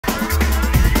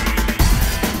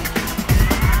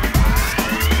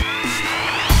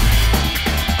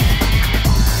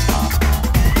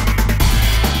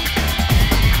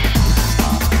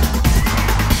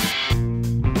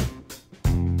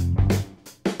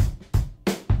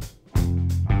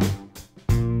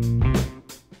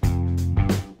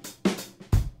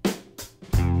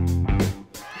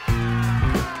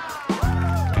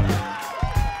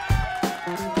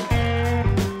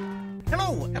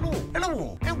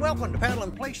welcome to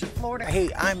Paddling Places, Florida. Hey,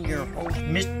 I'm your host,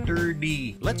 Mr.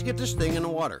 D. Let's get this thing in the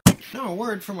water. Now a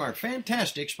word from our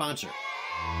fantastic sponsor.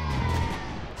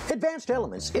 Advanced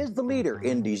Elements is the leader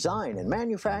in design and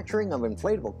manufacturing of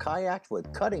inflatable kayaks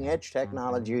with cutting-edge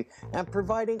technology and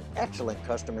providing excellent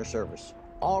customer service.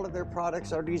 All of their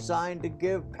products are designed to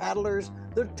give paddlers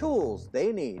the tools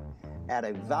they need at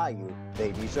a value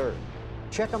they deserve.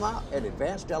 Check them out at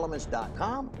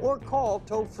advancedelements.com or call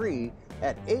toll-free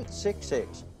at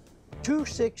 866-262-9076.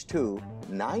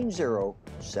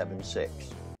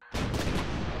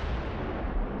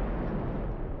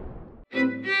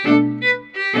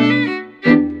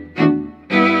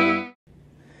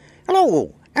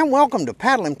 Hello, and welcome to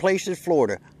Paddling Places,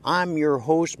 Florida. I'm your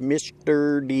host,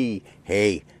 Mr. D.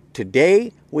 Hey,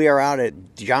 today we are out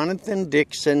at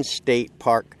Dickinson State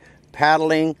Park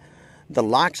paddling the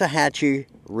Loxahatchee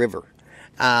River.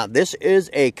 This is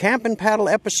a camp and paddle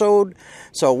episode,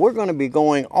 so we're going to be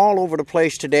going all over the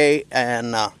place today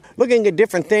and looking at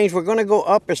different things. We're going to go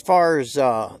up as far as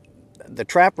the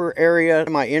Trapper area.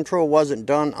 My intro wasn't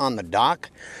done on the dock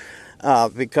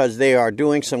because they are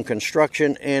doing some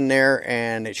construction in there,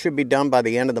 and it should be done by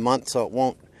the end of the month, so it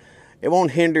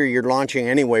won't hinder your launching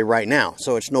anyway right now,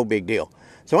 so it's no big deal.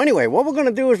 So anyway, what we're going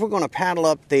to do is we're going to paddle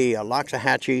up the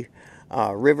Loxahatchee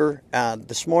River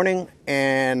this morning,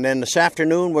 and then this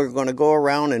afternoon we're going to go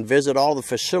around and visit all the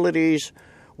facilities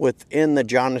within the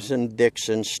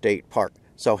Dickinson State Park.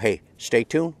 So hey, stay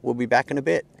tuned. We'll be back in a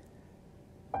bit.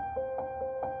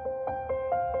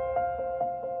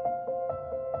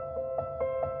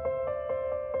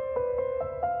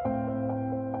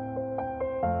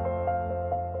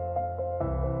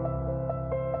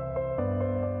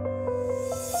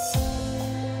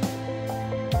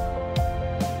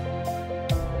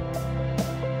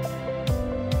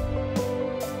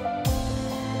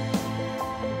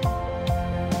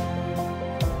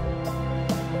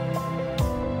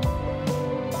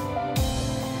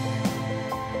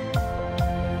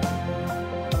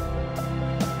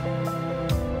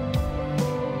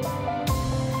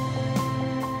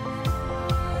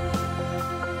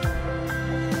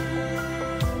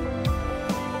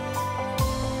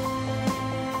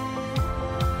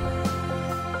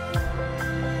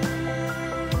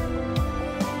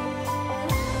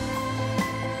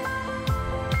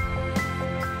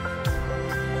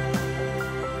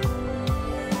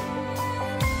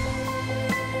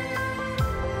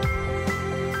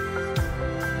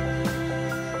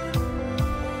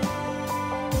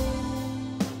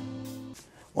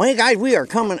 Well, hey guys, we are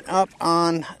coming up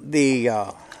on the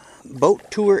boat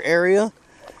tour area,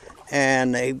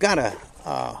 and they've got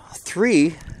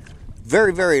three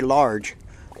very, very large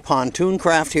pontoon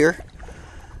craft here,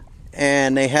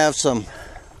 and they have some,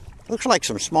 looks like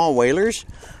some small whalers.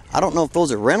 I don't know if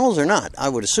those are rentals or not. I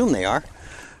would assume they are.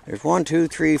 There's 1, 2,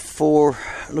 3, 4,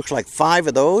 looks like 5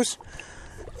 of those.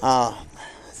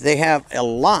 They have a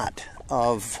lot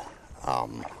of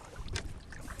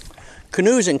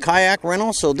canoes and kayak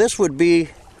rentals, so this would be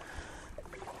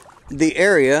the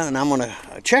area, and I'm going to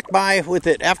check by with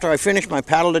it after I finish my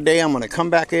paddle today. I'm going to come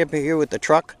back up here with the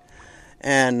truck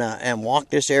and walk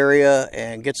this area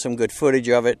and get some good footage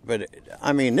of it. But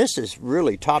I mean, this is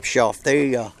really top shelf.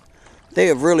 They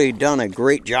have really done a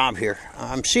great job here.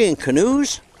 I'm seeing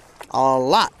canoes, a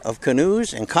lot of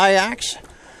canoes and kayaks,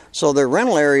 so their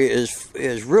rental area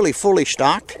is really fully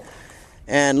stocked.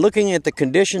 And looking at the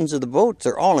conditions of the boats,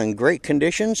 they're all in great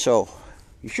condition, so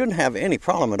you shouldn't have any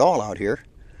problem at all out here.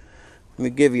 Let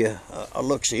me give you a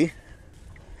look-see.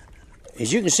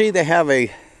 As you can see, they have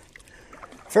a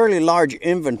fairly large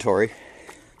inventory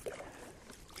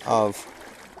of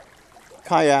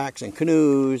kayaks and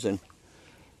canoes and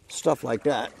stuff like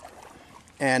that.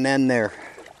 And then their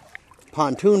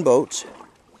pontoon boats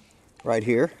right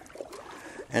here.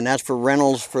 And that's for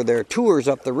rentals for their tours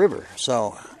up the river.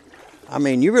 So I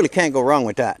mean, you really can't go wrong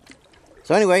with that.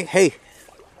 So anyway, hey,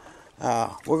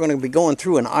 we're going to be going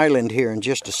through an island here in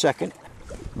just a second.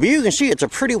 But you can see it's a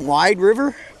pretty wide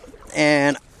river,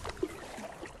 and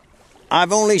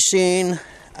I've only seen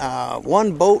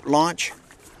one boat launch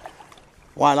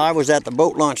while I was at the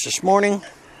boat launch this morning.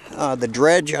 The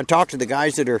dredge, I talked to the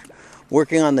guys that are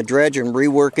working on the dredge and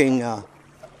reworking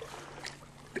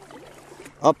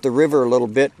up the river a little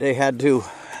bit.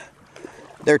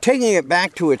 They're taking it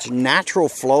back to its natural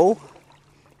flow.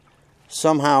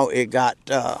 Somehow it got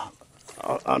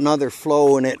another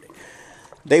flow in it.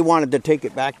 They wanted to take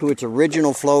it back to its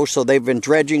original flow, so they've been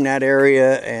dredging that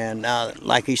area, and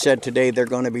like he said today, they're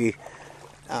going to be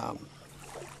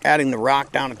adding the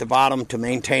rock down at the bottom to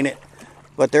maintain it.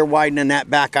 But they're widening that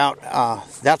back out.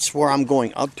 That's where I'm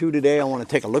going up to today. I want to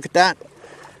take a look at that.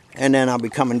 and then I'll be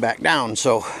coming back down.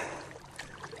 So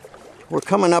we're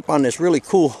coming up on this really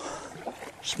cool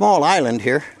small island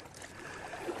here.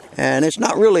 And it's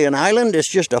not really an island, it's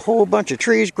just a whole bunch of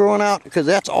trees growing out, because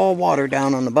that's all water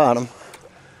down on the bottom.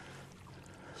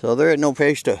 So there ain't no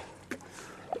place to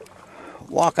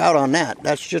walk out on that.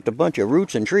 That's just a bunch of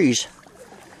roots and trees.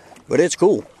 But it's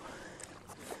cool.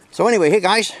 So anyway, hey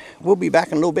guys, we'll be back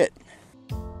in a little bit.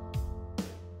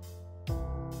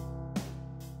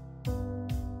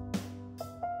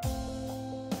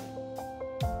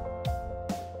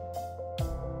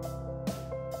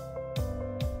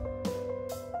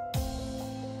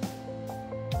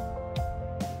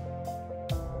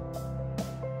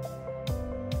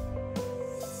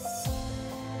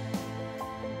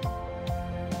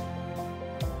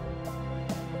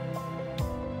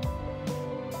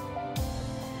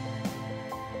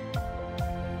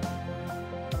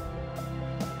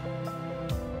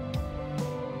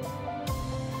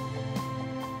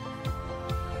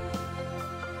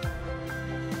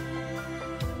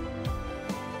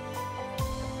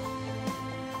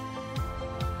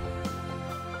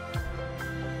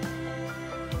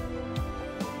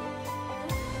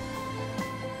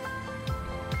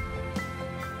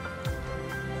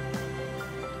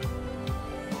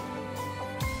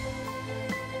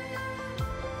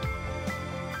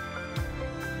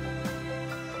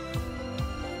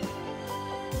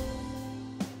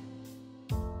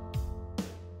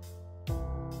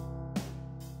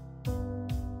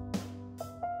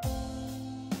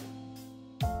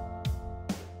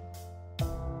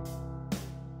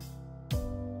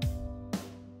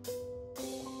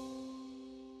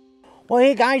 Well,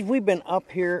 hey guys, we've been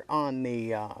up here on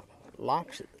the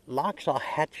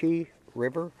Loxahatchee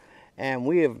River, and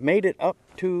we have made it up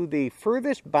to the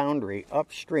furthest boundary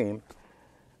upstream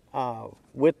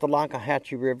with the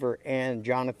Loxahatchee River and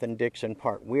Jonathan Dickinson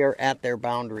Park. We are at their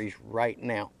boundaries right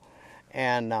now,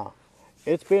 and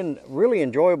it's been really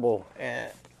enjoyable.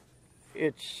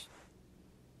 It's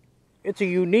a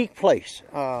unique place.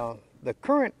 The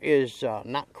current is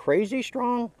not crazy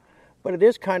strong, but it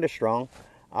is kind of strong.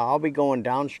 I'll be going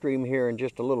downstream here in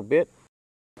just a little bit.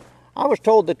 I was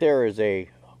told that there is a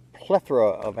plethora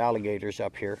of alligators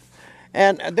up here.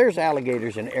 And there's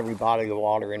alligators in every body of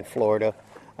water in Florida.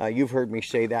 You've heard me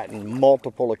say that in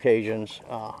multiple occasions.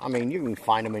 I mean, you can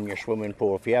find them in your swimming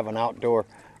pool. If you have an outdoor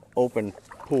open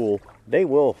pool, they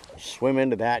will swim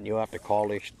into that, and you'll have to call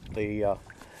the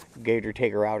gator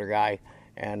taker outer guy,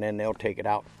 and then they'll take it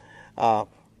out.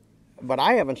 But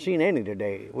I haven't seen any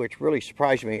today, which really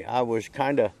surprised me. I was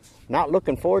kind of not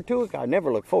looking forward to it. I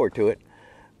never look forward to it.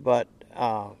 But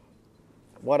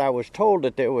what I was told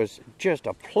that there was just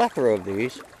a plethora of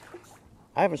these,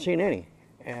 I haven't seen any.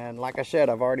 And like I said,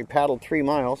 I've already paddled 3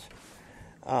 miles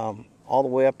all the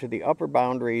way up to the upper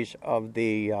boundaries of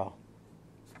the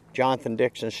Jonathan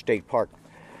Dickinson State Park.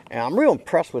 And I'm real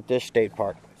impressed with this state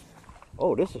park.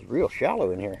 Oh, this is real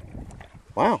shallow in here.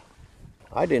 Wow.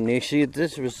 I didn't even see that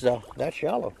this was that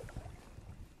shallow.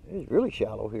 It is really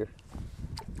shallow here.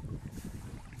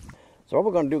 So what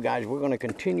we're going to do, guys, we're going to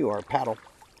continue our paddle.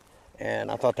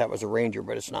 And I thought that was a ranger,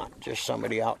 but it's not. Just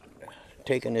somebody out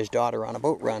taking his daughter on a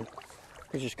boat run,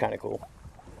 which is kind of cool.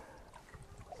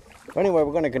 But anyway,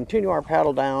 we're going to continue our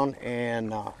paddle down,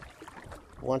 and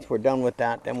once we're done with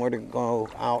that, then we're going to go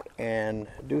out and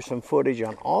do some footage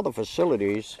on all the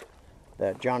facilities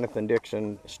that Jonathan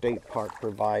Dickinson State Park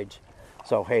provides.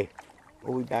 So, hey,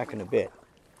 we'll be back in a bit.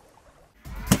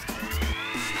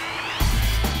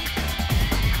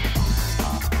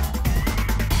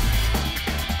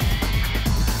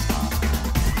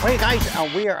 Hey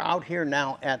guys, we are out here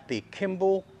now at the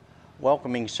Kimball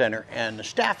Welcoming Center, and the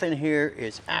staff in here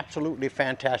is absolutely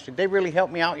fantastic. They really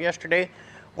helped me out yesterday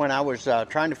when I was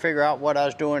trying to figure out what I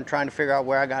was doing, trying to figure out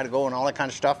where I got to go and all that kind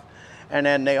of stuff. And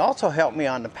then they also helped me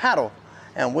on the paddle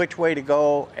and which way to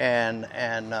go and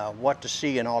what to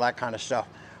see and all that kind of stuff.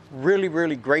 Really,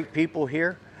 really great people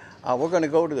here. We're going to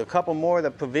go to a couple more of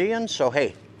the pavilions, so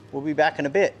hey, we'll be back in a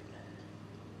bit.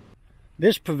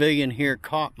 This pavilion here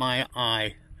caught my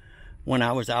eye when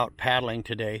I was out paddling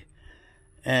today,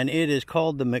 and it is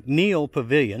called the McNeil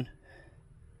Pavilion.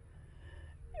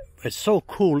 It's so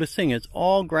cool. This thing is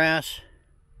all grass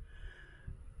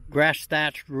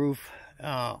thatched roof,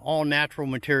 all natural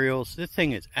materials. This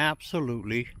thing is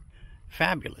absolutely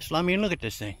fabulous. I mean, look at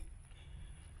this thing.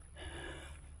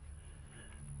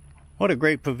 What a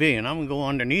great pavilion. I'm gonna go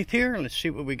underneath here and let's see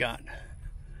what we got.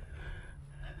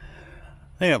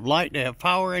 They have light, they have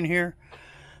power in here.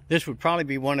 This would probably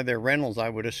be one of their rentals, I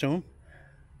would assume.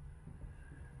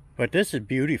 But this is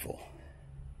beautiful.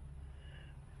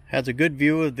 Has a good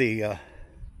view of the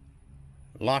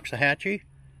Loxahatchee.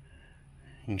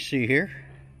 You can see here.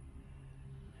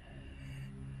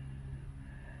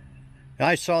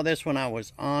 I saw this when I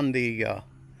was on the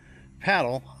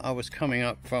paddle. I was coming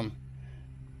up from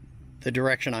the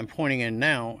direction I'm pointing in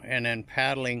now and then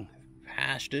paddling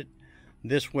past it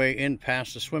this way in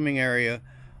past the swimming area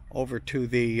over to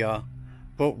the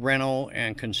boat rental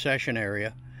and concession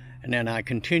area, and then I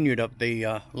continued up the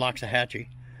Loxahatchee.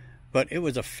 But it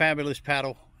was a fabulous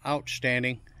paddle,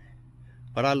 outstanding.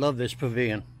 But I love this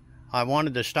pavilion. I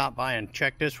wanted to stop by and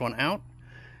check this one out,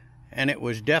 and it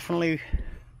was definitely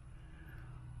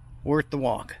worth the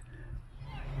walk.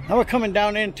 Now we're coming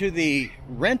down into the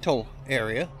rental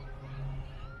area.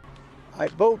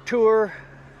 Boat tour,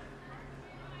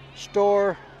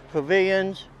 store,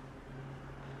 pavilions,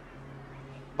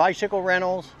 bicycle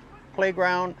rentals,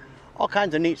 playground, all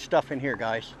kinds of neat stuff in here,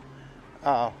 guys.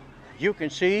 You can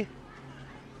see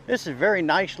this is very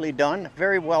nicely done,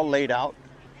 very well laid out.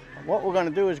 What we're going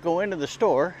to do is go into the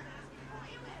store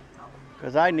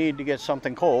because I need to get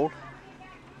something cold.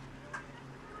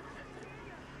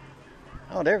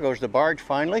 Oh, there goes the barge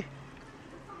finally.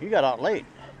 He got out late.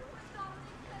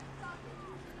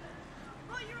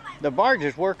 The barge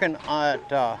is working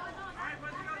at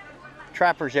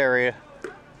Trapper's area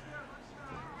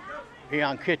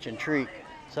beyond Kitchen Creek,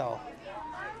 so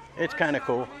it's kind of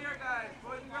cool.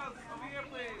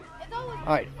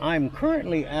 Alright, I'm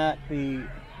currently at the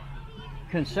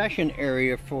concession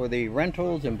area for the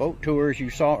rentals and boat tours you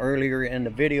saw earlier in the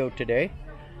video today.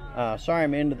 Sorry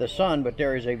I'm into the sun, but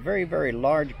there is a very, very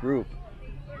large group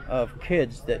of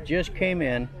kids that just came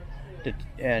in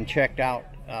and checked out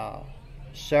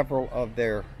several of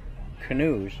their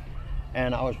canoes,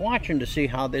 and I was watching to see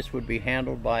how this would be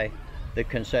handled by the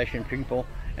concession people,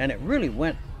 and it really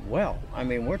went well. I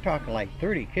mean, we're talking like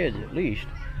 30 kids at least,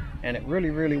 and it really,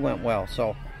 really went well.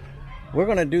 So we're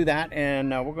going to do that,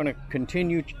 and we're going to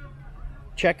continue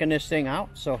checking this thing out.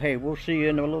 So hey, we'll see you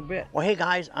in a little bit. Well, hey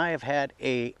guys, I have had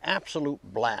a absolute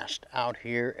blast out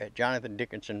here at Jonathan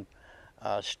Dickinson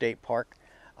State Park.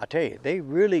 I tell you, they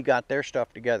really got their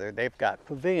stuff together. They've got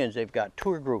pavilions, they've got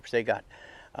tour groups, they got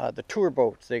the tour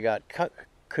boats, they got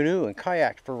canoe and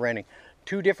kayaks for renting,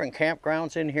 2 different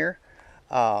campgrounds in here,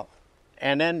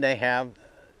 and then they have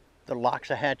the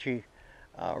Loxahatchee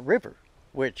River,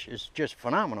 which is just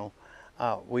phenomenal.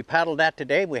 We paddled that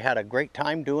today. We had a great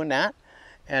time doing that.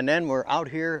 And then we're out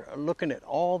here looking at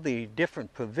all the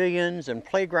different pavilions and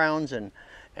playgrounds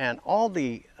and all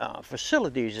the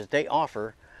facilities that they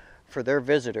offer for their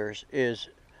visitors. Is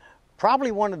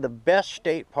probably one of the best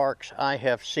state parks I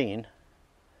have seen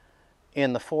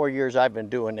in the 4 years I've been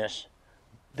doing this.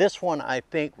 This one I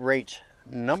think rates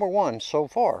 #1 so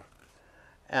far.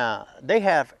 They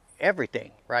have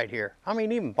everything right here. I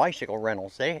mean, even bicycle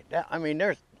rentals. I mean,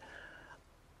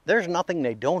 there's nothing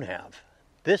they don't have.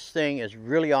 This thing is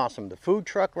really awesome. The food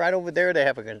truck right over there, they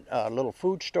have a little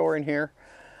food store in here.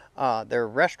 Their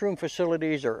restroom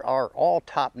facilities are all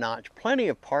top-notch. Plenty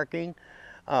of parking.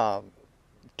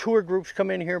 Tour groups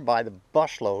come in here by the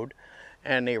busload,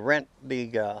 and they rent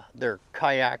their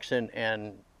kayaks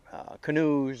and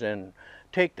canoes and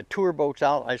take the tour boats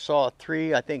out. I saw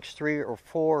I think 3 or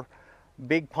 4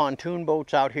 big pontoon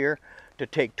boats out here to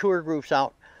take tour groups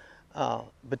out.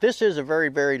 But this is a very,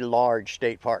 very large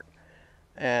state park,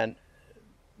 and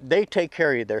they take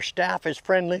care of you. Their staff is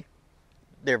friendly.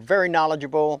 They're very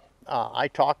knowledgeable. I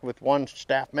talked with one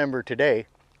staff member today,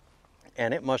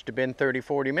 and it must have been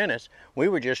 30-40 minutes. We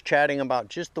were just chatting about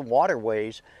just the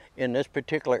waterways in this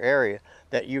particular area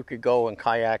that you could go and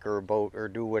kayak or boat or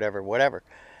do whatever.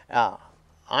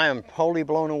 I am totally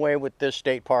blown away with this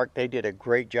state park. They did a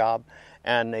great job,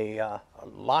 and the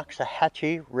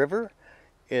Loxahatchee River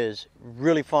is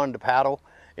really fun to paddle.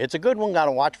 It's a good one. Got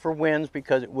to watch for winds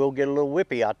because it will get a little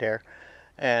whippy out there.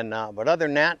 And but other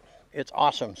than that, it's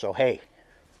awesome. So hey,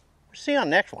 see you on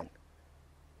the next one.